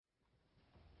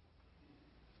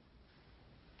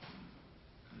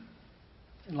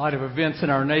In light of events in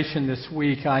our nation this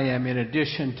week, I am, in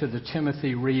addition to the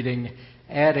Timothy reading,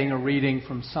 adding a reading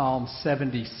from Psalm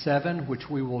 77, which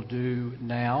we will do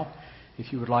now.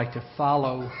 If you would like to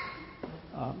follow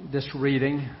this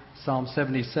reading, Psalm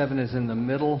 77 is in the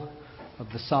middle of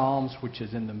the Psalms, which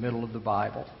is in the middle of the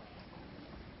Bible.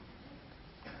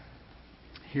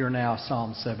 Hear now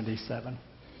Psalm 77.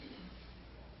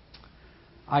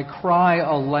 I cry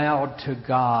aloud to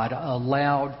God,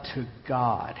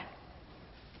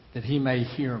 that He may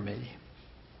hear me.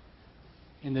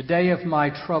 In the day of my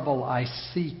trouble I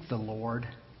seek the Lord.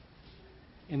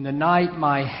 In the night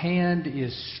my hand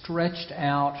is stretched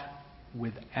out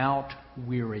without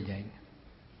wearying.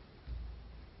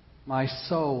 My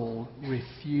soul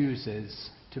refuses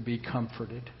to be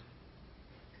comforted.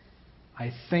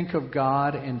 I think of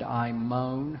God and I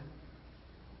moan.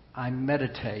 I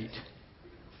meditate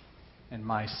and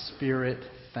my spirit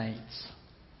faints.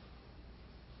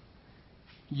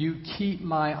 You keep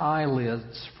my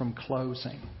eyelids from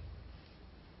closing.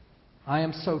 I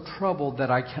am so troubled that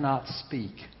I cannot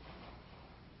speak.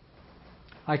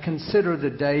 I consider the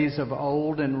days of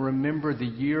old and remember the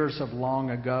years of long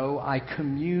ago. I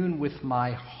commune with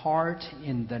my heart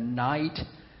in the night.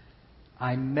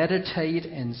 I meditate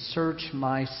and search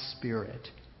my spirit.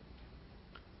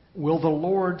 Will the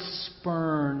Lord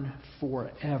spurn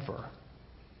forever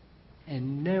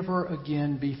and never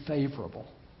again be favorable?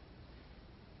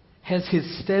 Has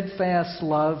His steadfast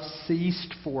love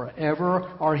ceased forever?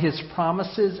 Are His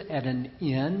promises at an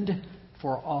end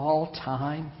for all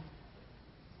time?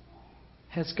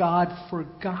 Has God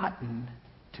forgotten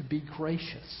to be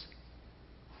gracious?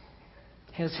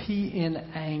 Has He in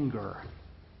anger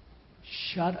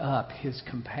shut up His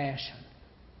compassion?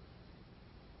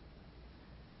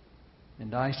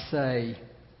 And I say,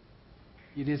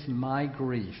 it is my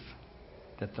grief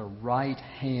that the right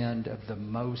hand of the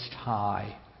Most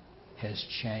High has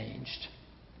changed.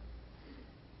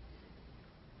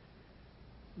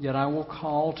 Yet I will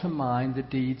call to mind the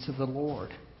deeds of the Lord.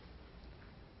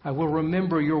 I will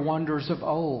remember your wonders of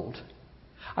old.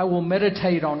 I will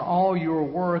meditate on all your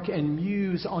work and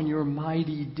muse on your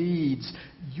mighty deeds.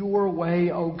 Your way,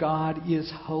 O God,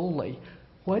 is holy.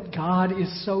 What God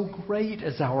is so great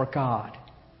as our God?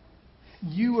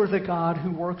 You are the God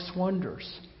who works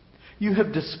wonders. You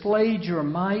have displayed your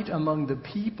might among the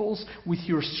peoples. With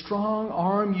your strong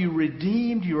arm you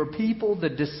redeemed your people, the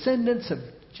descendants of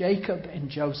Jacob and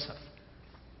Joseph.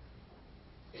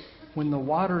 When the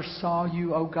waters saw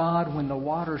you, O God, when the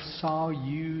waters saw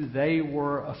you, they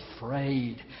were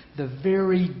afraid. The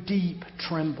very deep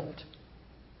trembled.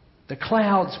 The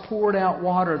clouds poured out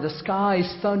water. The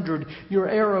skies thundered. Your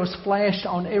arrows flashed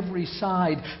on every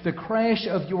side. The crash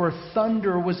of your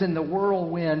thunder was in the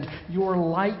whirlwind. Your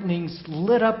lightnings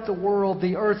lit up the world.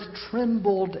 The earth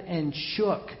trembled and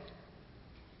shook.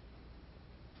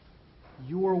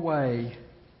 Your way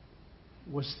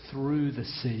was through the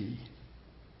sea.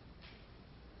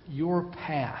 Your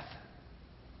path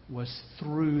was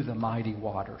through the mighty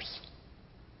waters.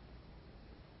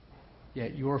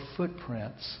 Yet your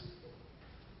footprints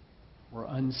were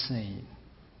unseen.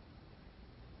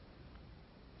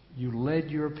 You led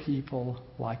your people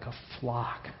like a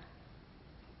flock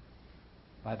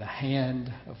by the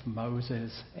hand of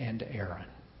Moses and Aaron.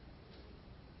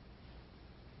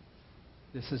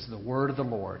 This is the word of the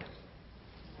Lord.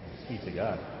 Thanks be to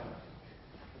God.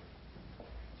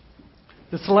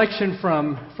 The selection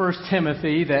from 1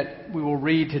 Timothy that we will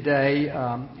read today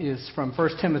is from 1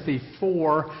 Timothy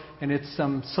 4, and it's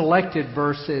some selected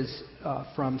verses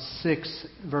from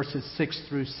verses 6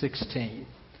 through 16.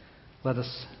 Let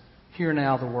us hear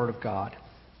now the Word of God.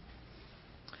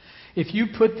 If you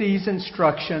put these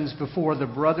instructions before the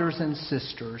brothers and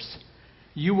sisters,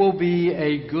 you will be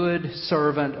a good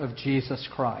servant of Jesus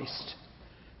Christ,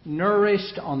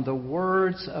 nourished on the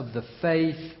words of the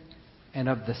faith and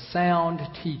of the sound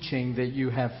teaching that you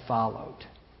have followed.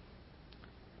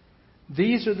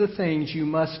 These are the things you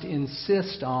must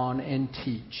insist on and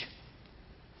teach.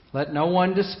 Let no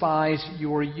one despise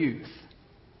your youth,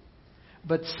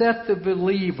 but set the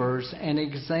believers an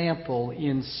example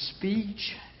in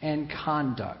speech and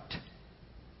conduct,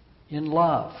 in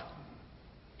love,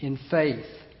 in faith,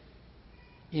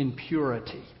 in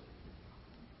purity.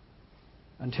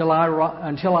 Until I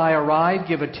arrive,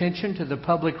 give attention to the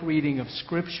public reading of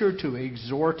Scripture, to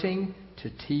exhorting,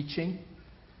 to teaching.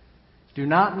 Do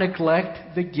not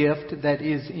neglect the gift that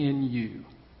is in you.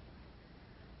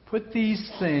 Put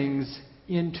these things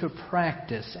into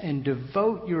practice and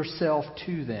devote yourself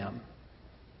to them,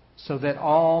 so that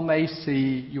all may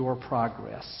see your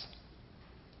progress.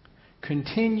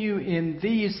 Continue in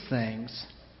these things,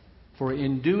 For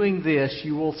in doing this,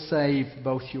 you will save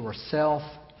both yourself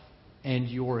and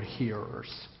your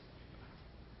hearers.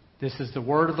 This is the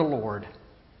word of the Lord.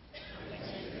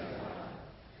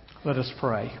 Let us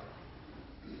pray.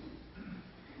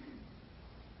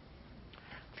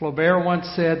 Flaubert once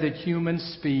said that human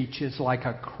speech is like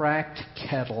a cracked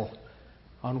kettle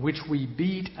on which we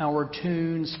beat our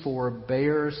tunes for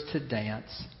bears to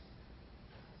dance,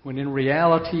 when in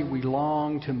reality we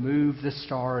long to move the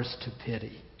stars to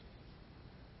pity.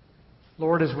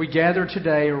 Lord, as we gather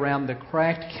today around the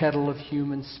cracked kettle of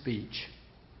human speech,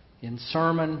 in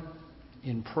sermon,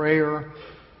 in prayer,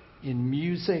 in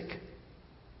music,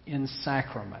 in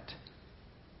sacrament,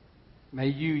 may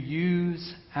you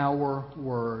use our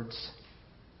words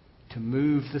to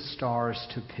move the stars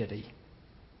to pity.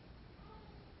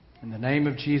 In the name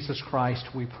of Jesus Christ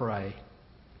we pray.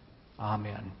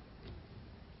 Amen.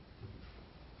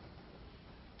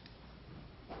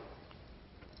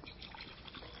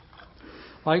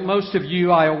 Like most of you,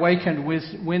 I awakened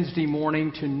Wednesday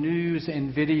morning to news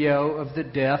and video of the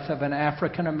death of an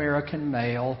African-American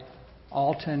male,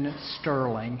 Alton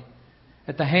Sterling,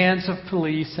 at the hands of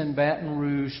police in Baton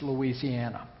Rouge,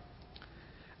 Louisiana.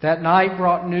 That night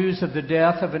brought news of the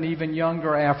death of an even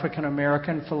younger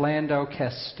African-American, Philando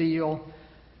Castile,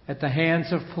 at the hands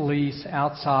of police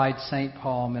outside St.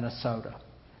 Paul, Minnesota.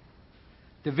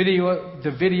 The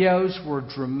videos were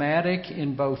dramatic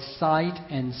in both sight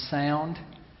and sound.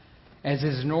 As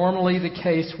is normally the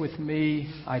case with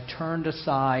me, I turned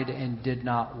aside and did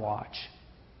not watch.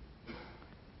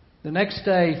 The next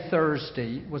day,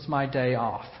 Thursday, was my day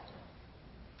off.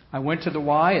 I went to the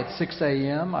Y at 6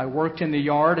 a.m., I worked in the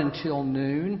yard until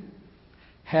noon,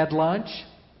 had lunch,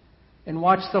 and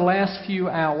watched the last few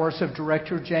hours of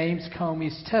Director James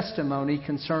Comey's testimony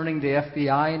concerning the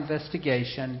FBI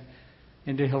investigation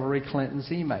into Hillary Clinton's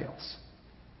emails.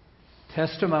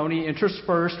 Testimony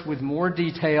interspersed with more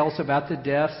details about the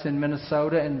deaths in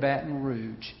Minnesota and Baton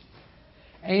Rouge,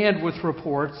 and with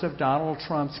reports of Donald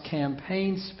Trump's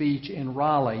campaign speech in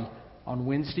Raleigh on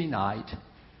Wednesday night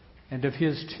and of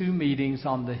his 2 meetings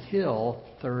on the Hill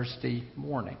Thursday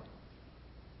morning.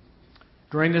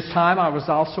 During this time, I was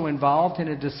also involved in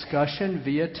a discussion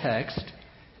via text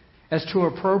as to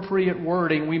appropriate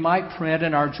wording we might print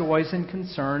in our Joys and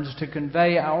Concerns to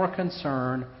convey our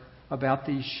concern about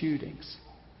these shootings,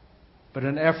 but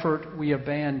an effort we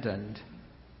abandoned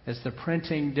as the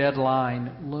printing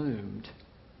deadline loomed,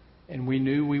 and we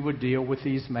knew we would deal with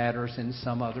these matters in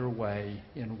some other way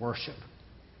in worship.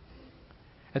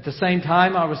 At the same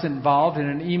time, I was involved in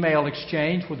an email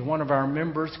exchange with one of our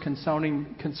members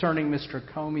concerning Mr.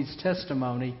 Comey's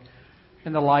testimony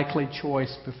and the likely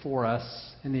choice before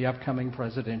us in the upcoming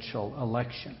presidential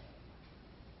election.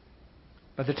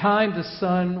 By the time the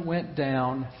sun went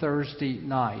down Thursday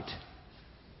night,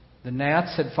 the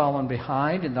Nats had fallen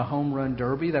behind in the home run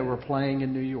derby they were playing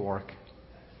in New York.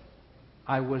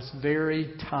 I was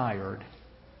very tired,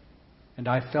 and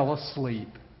I fell asleep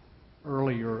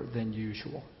earlier than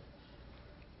usual.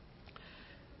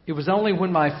 It was only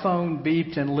when my phone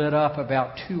beeped and lit up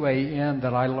about 2 a.m.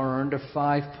 that I learned of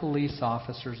 5 police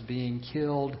officers being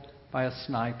killed by a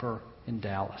sniper in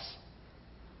Dallas.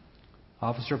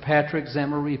 Officer Patrick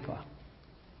Zamarripa,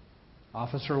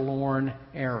 Officer Lorne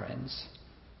Ahrens,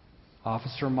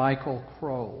 Officer Michael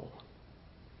Kroll,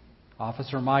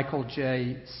 Officer Michael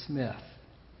J. Smith,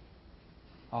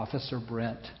 Officer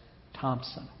Brent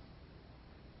Thompson.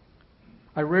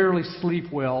 I rarely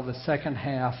sleep well the second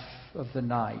half of the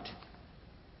night,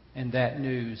 and that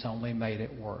news only made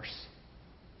it worse.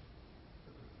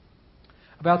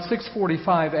 About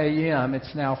 6:45 a.m.,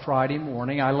 it's now Friday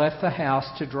morning, I left the house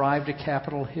to drive to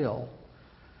Capitol Hill,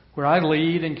 where I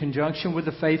lead, in conjunction with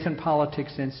the Faith and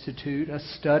Politics Institute, a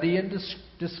study and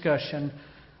discussion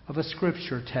of a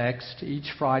scripture text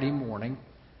each Friday morning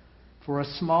for a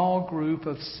small group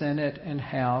of Senate and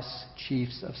House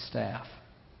chiefs of staff.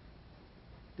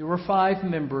 There were 5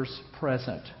 members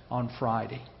present on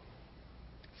Friday,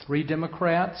 3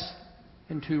 Democrats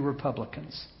and 2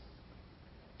 Republicans,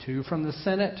 2 from the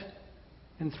Senate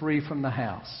and 3 from the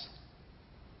House,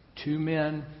 2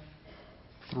 men,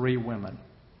 3 women.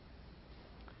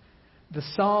 The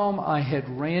psalm I had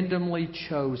randomly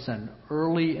chosen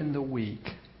early in the week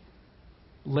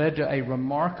led to a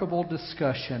remarkable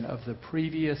discussion of the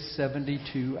previous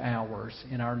 72 hours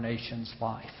in our nation's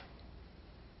life.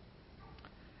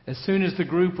 As soon as the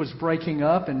group was breaking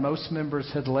up and most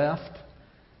members had left,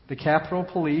 the Capitol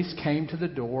Police came to the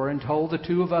door and told the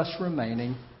 2 of us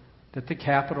remaining that the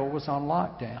Capitol was on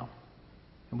lockdown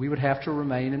and we would have to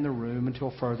remain in the room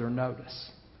until further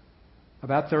notice.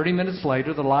 About 30 minutes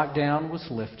later, the lockdown was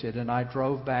lifted and I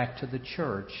drove back to the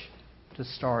church to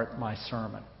start my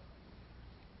sermon.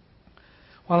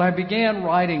 While I began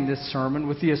writing this sermon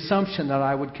with the assumption that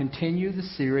I would continue the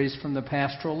series from the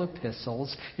pastoral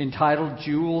epistles entitled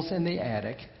Jewels in the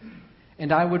Attic,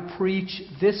 and I would preach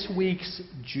this week's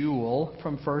jewel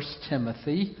from 1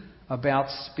 Timothy about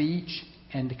speech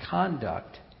and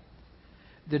conduct,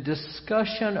 the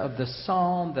discussion of the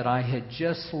psalm that I had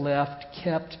just left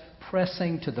kept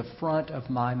pressing to the front of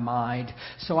my mind,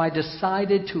 so I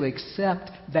decided to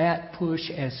accept that push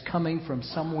as coming from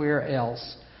somewhere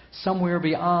else, somewhere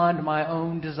beyond my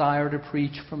own desire to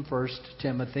preach from 1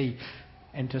 Timothy,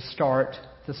 and to start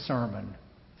the sermon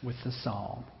with the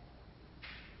psalm.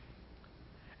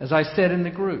 As I said in the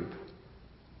group,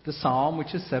 the psalm,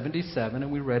 which is 77,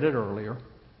 and we read it earlier,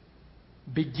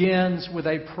 begins with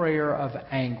a prayer of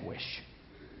anguish.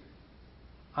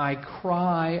 I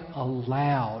cry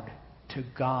aloud to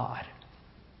God.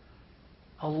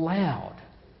 Aloud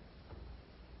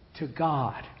to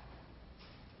God,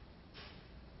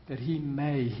 that He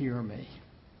may hear me.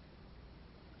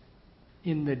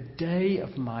 In the day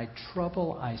of my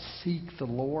trouble I seek the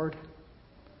Lord.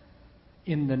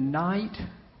 In the night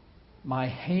my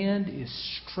hand is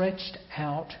stretched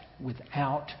out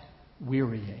without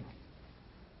wearying.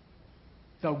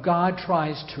 Though God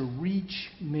tries to reach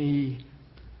me,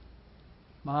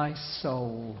 my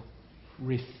soul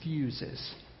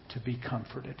refuses to be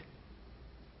comforted.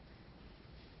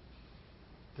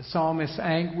 The psalmist's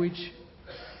anguish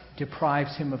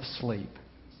deprives him of sleep.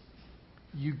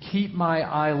 You keep my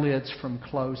eyelids from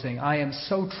closing. I am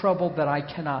so troubled that I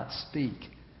cannot speak.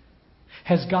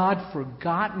 Has God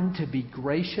forgotten to be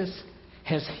gracious?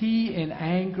 Has He in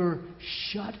anger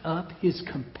shut up His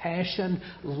compassion,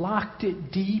 locked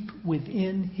it deep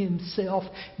within Himself,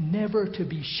 never to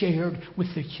be shared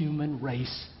with the human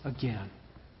race again?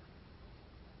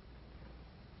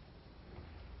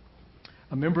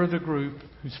 A member of the group,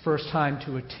 whose first time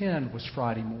to attend was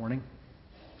Friday morning,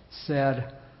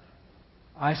 said,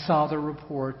 I saw the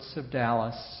reports of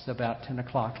Dallas about 10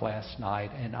 o'clock last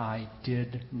night, and I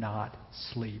did not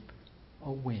sleep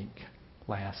a wink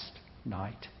last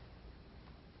night.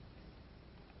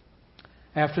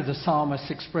 After the psalmist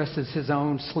expresses his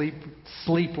own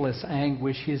sleepless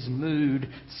anguish, his mood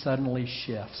suddenly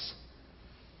shifts.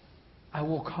 I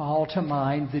will call to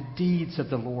mind the deeds of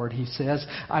the Lord, he says.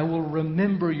 I will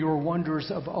remember your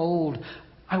wonders of old.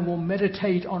 I will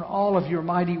meditate on all of your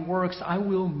mighty works. I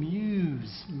will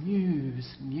muse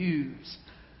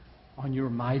on your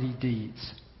mighty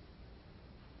deeds.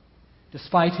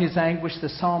 Despite his anguish, the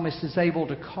psalmist is able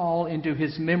to call into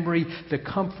his memory the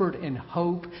comfort and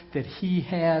hope that he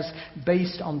has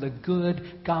based on the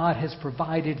good God has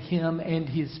provided him and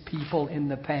his people in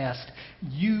the past.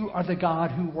 You are the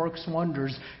God who works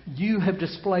wonders. You have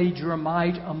displayed your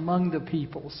might among the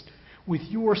peoples. With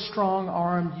your strong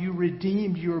arm, you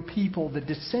redeemed your people, the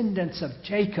descendants of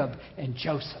Jacob and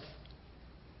Joseph.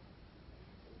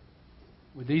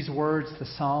 With these words, the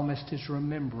psalmist is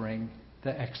remembering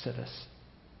the Exodus.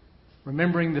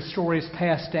 Remembering the stories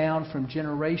passed down from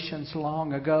generations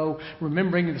long ago.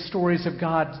 Remembering the stories of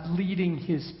God leading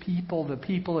His people, the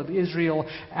people of Israel,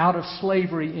 out of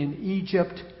slavery in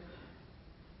Egypt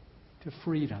to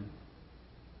freedom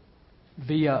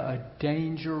via a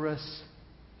dangerous,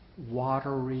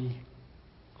 watery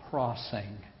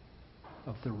crossing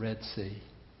of the Red Sea.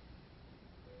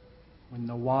 When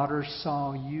the waters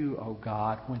saw you, O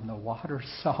God, when the waters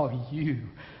saw you,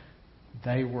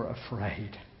 they were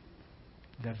afraid.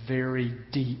 The very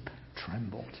deep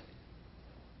trembled.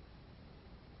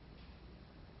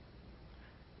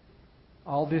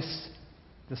 All this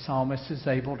the psalmist is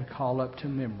able to call up to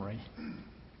memory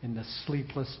in the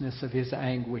sleeplessness of his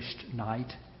anguished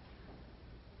night.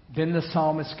 Then the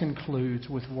psalmist concludes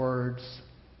with words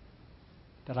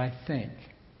that I think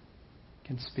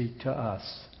can speak to us.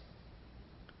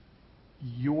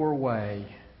 Your way,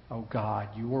 O God,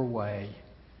 your way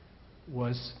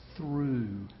was through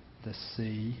the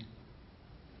sea.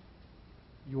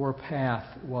 Your path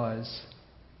was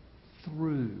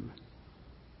through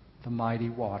the mighty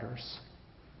waters.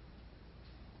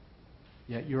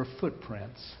 Yet your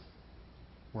footprints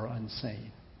were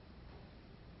unseen.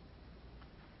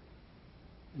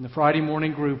 In the Friday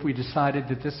morning group, we decided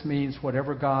that this means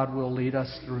whatever God will lead us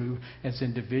through as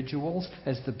individuals,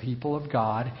 as the people of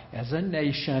God, as a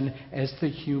nation, as the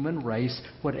human race,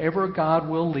 whatever God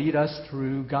will lead us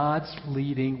through, God's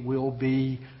leading will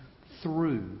be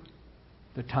through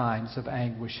the times of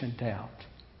anguish and doubt,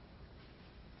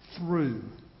 through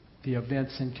the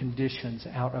events and conditions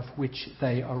out of which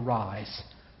they arise,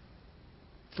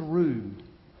 through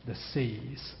the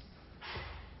seas,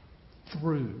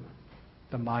 through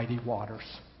the mighty waters.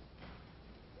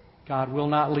 God will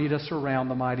not lead us around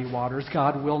the mighty waters.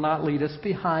 God will not lead us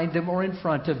behind them or in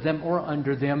front of them or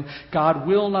under them. God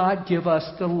will not give us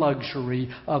the luxury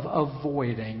of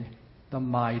avoiding the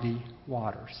mighty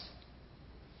waters.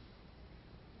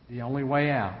 The only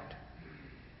way out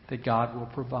that God will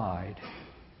provide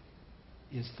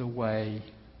is the way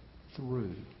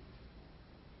through.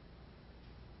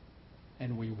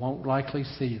 And we won't likely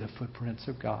see the footprints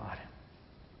of God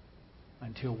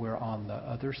until we're on the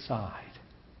other side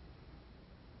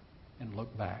and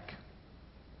look back.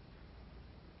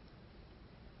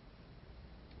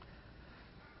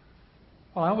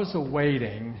 While I was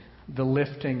awaiting the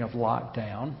lifting of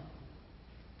lockdown,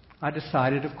 I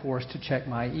decided, of course, to check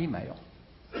my email.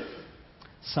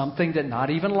 Something that not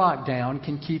even lockdown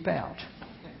can keep out.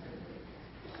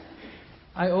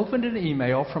 I opened an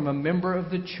email from a member of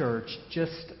the church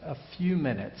just a few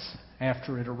minutes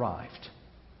after it arrived.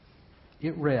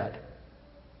 It read,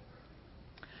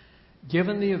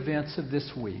 "Given the events of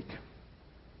this week,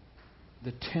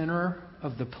 the tenor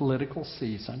of the political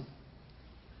season,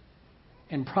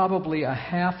 and probably a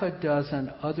half a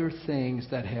dozen other things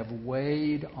that have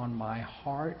weighed on my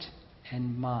heart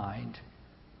and mind,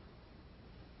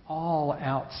 all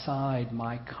outside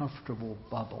my comfortable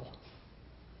bubble,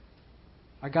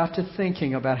 I got to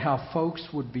thinking about how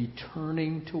folks would be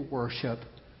turning to worship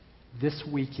this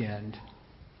weekend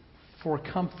for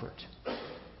comfort."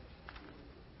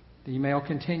 The email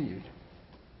continued,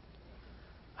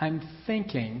 "I'm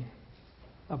thinking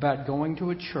about going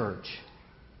to a church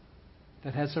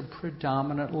that has a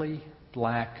predominantly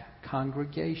black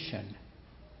congregation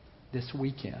this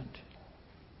weekend.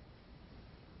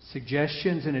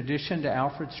 Suggestions in addition to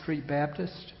Alfred Street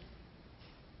Baptist?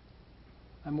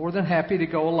 I'm more than happy to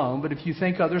go alone, but if you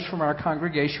think others from our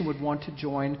congregation would want to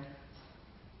join,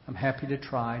 I'm happy to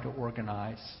try to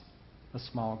organize a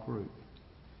small group."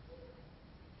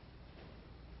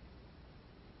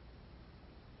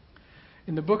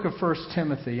 In the book of 1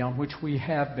 Timothy, on which we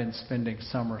have been spending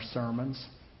summer sermons,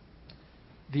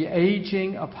 the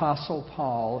aging Apostle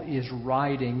Paul is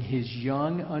writing his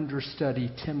young understudy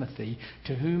Timothy,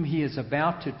 to whom he is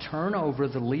about to turn over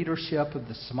the leadership of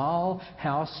the small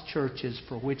house churches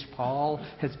for which Paul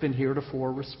has been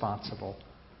heretofore responsible.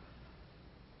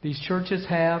 These churches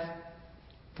have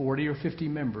 40 or 50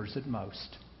 members at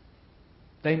most.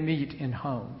 They meet in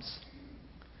homes.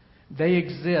 They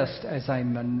exist as a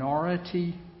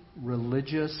minority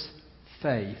religious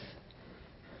faith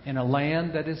in a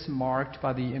land that is marked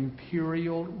by the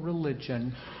imperial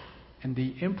religion and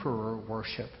the emperor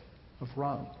worship of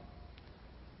Rome.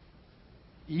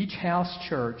 Each house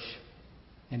church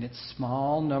and its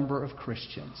small number of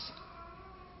Christians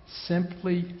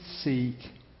simply seek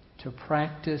to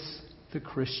practice the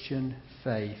Christian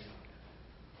faith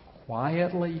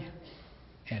quietly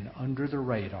and under the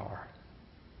radar,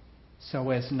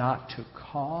 so as not to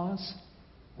cause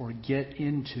or get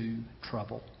into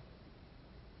trouble.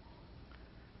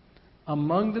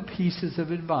 Among the pieces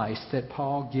of advice that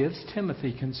Paul gives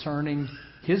Timothy concerning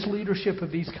his leadership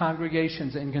of these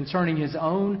congregations and concerning his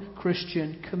own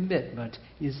Christian commitment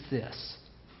is this: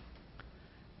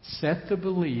 set the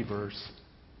believers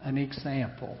an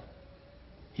example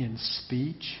in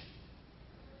speech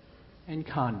and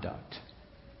conduct.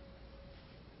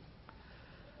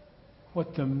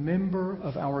 What the member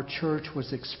of our church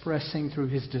was expressing through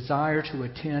his desire to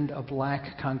attend a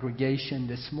black congregation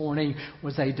this morning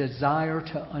was a desire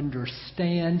to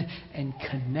understand and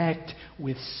connect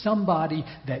with somebody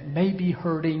that may be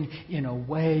hurting in a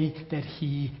way that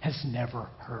he has never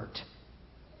hurt.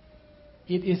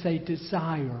 It is a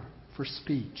desire for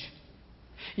speech.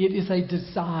 It is a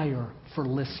desire for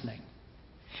listening.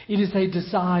 It is a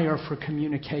desire for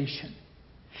communication.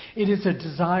 It is a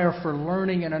desire for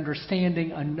learning and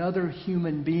understanding another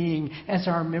human being, as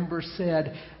our member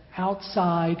said,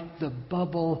 outside the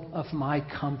bubble of my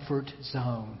comfort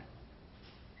zone.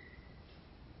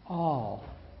 All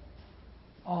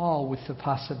with the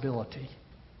possibility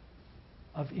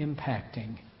of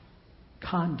impacting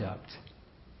conduct.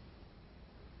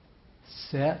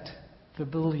 Set the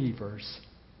believers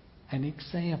an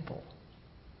example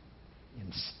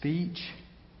in speech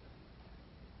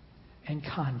and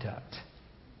conduct.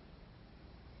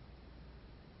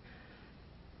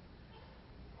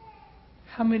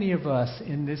 How many of us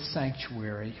in this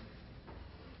sanctuary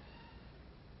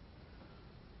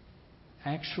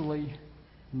actually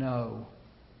know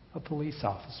a police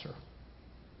officer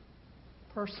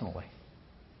personally?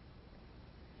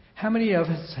 How many of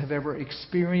us have ever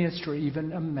experienced or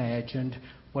even imagined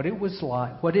what it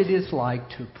is like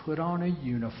to put on a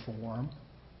uniform,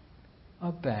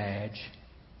 a badge,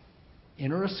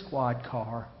 enter a squad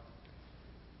car,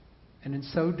 and in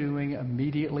so doing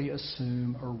immediately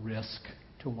assume a risk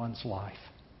to one's life.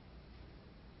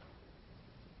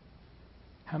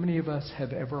 How many of us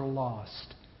have ever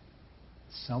lost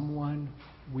someone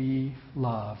we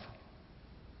love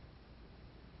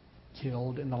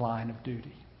killed in the line of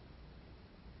duty?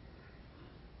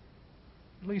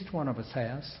 At least one of us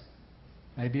has.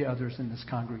 Maybe others in this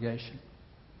congregation.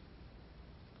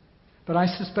 But I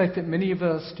suspect that many of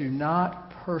us do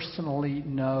not personally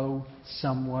know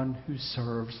someone who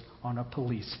serves on a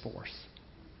police force.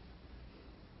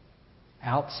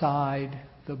 Outside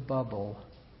the bubble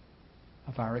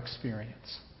of our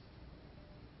experience.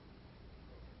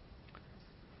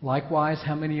 Likewise,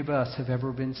 how many of us have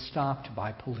ever been stopped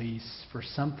by police for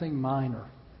something minor,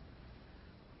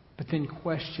 but then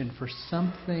questioned for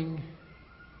something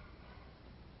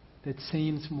that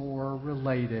seems more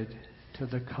related to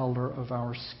the color of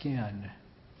our skin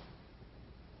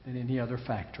than any other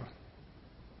factor?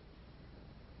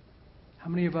 How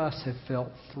many of us have felt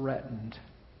threatened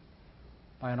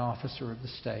by an officer of the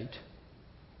state?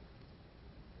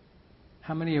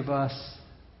 How many of us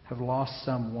have lost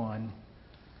someone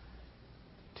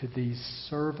to these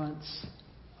servants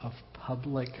of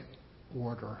public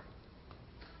order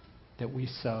that we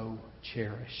so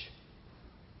cherish?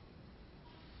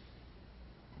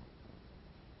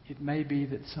 It may be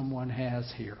that someone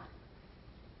has here,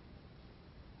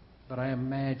 but I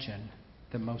imagine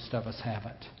that most of us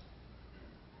haven't.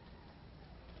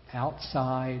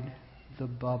 Outside the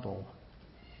bubble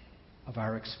of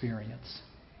our experience.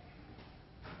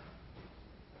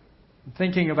 I'm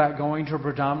thinking about going to a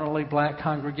predominantly black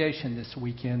congregation this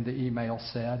weekend, the email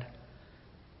said.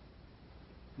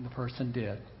 And the person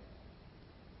did.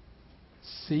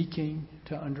 Seeking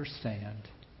to understand.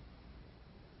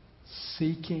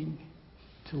 Seeking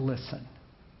to listen.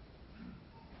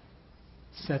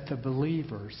 Set the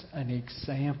believers an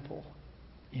example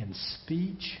in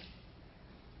speech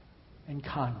and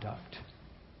conduct.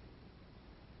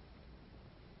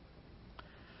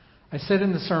 I said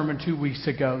in the sermon 2 weeks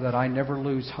ago that I never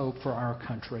lose hope for our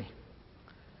country.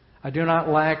 I do not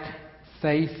lack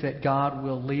faith that God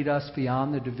will lead us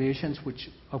beyond the divisions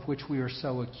of which we are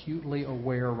so acutely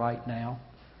aware right now.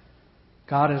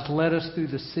 God has led us through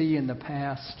the sea in the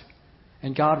past,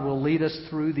 and God will lead us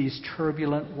through these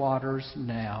turbulent waters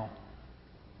now,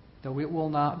 though it will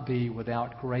not be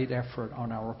without great effort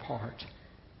on our part.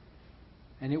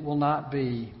 And it will not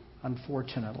be,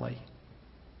 unfortunately,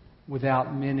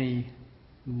 without many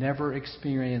never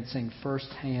experiencing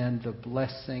firsthand the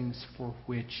blessings for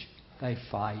which they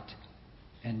fight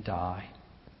and die.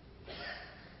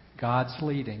 God's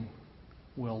leading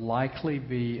will likely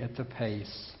be at the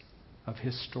pace of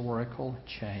historical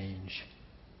change,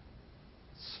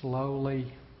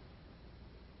 slowly,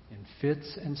 in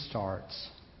fits and starts,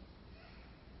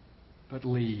 but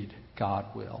lead, God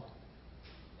will.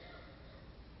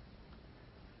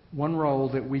 One role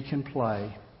that we can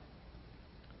play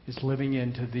is living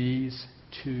into these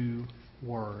two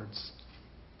words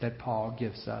that Paul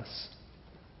gives us: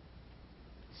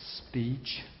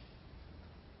 speech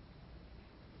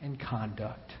and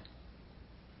conduct.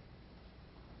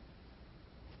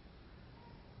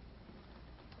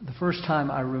 The first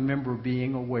time I remember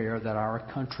being aware that our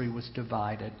country was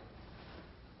divided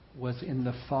was in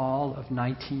the fall of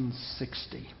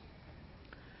 1960,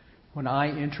 when I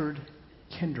entered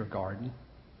kindergarten,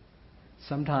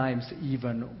 sometimes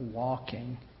even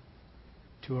walking,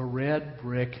 to a red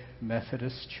brick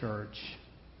Methodist church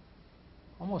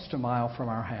almost a mile from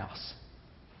our house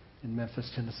in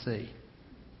Memphis, Tennessee.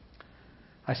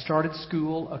 I started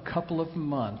school a couple of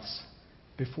months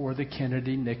before the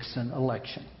Kennedy-Nixon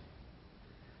election.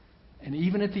 And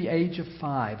even at the age of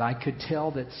 5, I could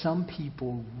tell that some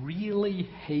people really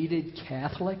hated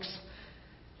Catholics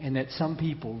and that some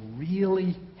people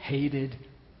really hated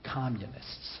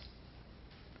communists.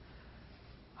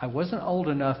 I wasn't old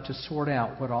enough to sort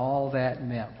out what all that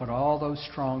meant, what all those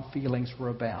strong feelings were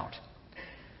about.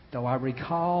 Though I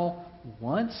recall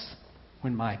once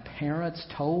when my parents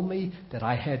told me that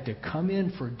I had to come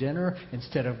in for dinner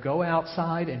instead of go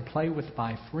outside and play with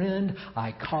my friend,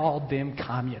 I called them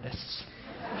communists.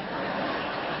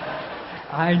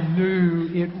 I knew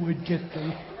it would get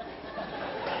them.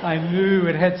 I knew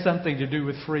it had something to do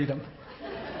with freedom.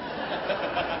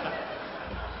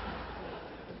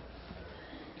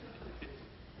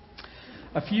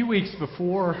 A few weeks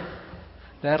before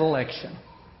that election,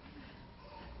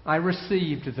 I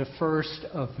received the first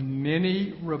of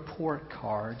many report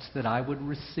cards that I would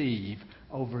receive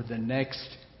over the next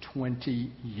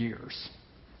 20 years.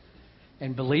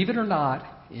 And believe it or not,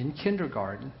 in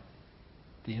kindergarten,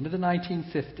 the end of the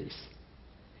 1950s,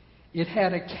 it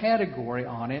had a category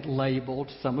on it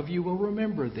labeled, some of you will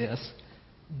remember this,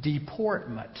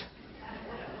 deportment.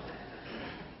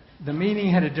 The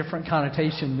meaning had a different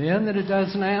connotation then than it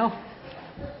does now.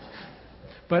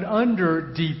 But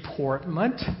under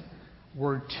deportment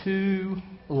were two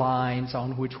lines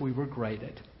on which we were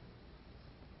graded: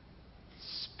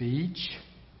 speech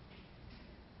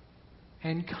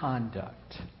and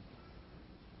conduct.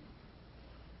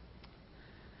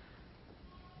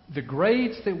 The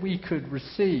grades that we could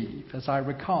receive, as I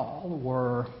recall,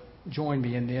 were, join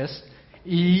me in this,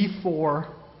 E for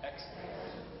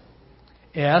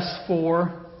S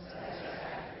for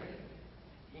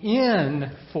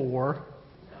N for,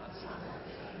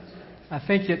 I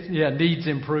think needs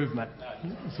improvement.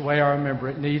 That's the way I remember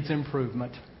it, needs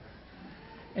improvement.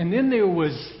 And then there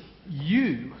was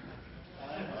U,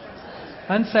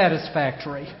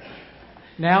 unsatisfactory.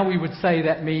 Now we would say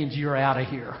that means you're out of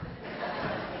here.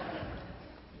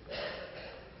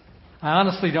 I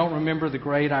honestly don't remember the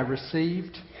grade I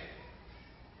received,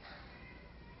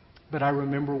 but I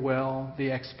remember well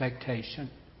the expectation.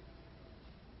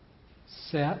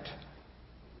 Set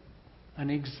an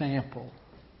example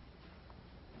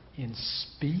in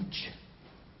speech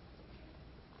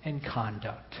and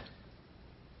conduct.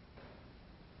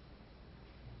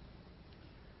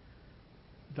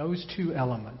 Those two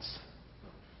elements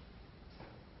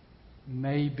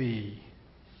may be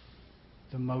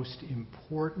the most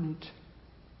important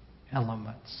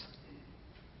elements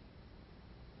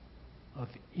of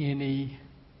any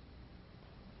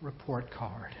report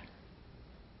card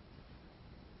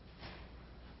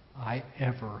I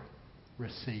ever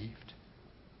received.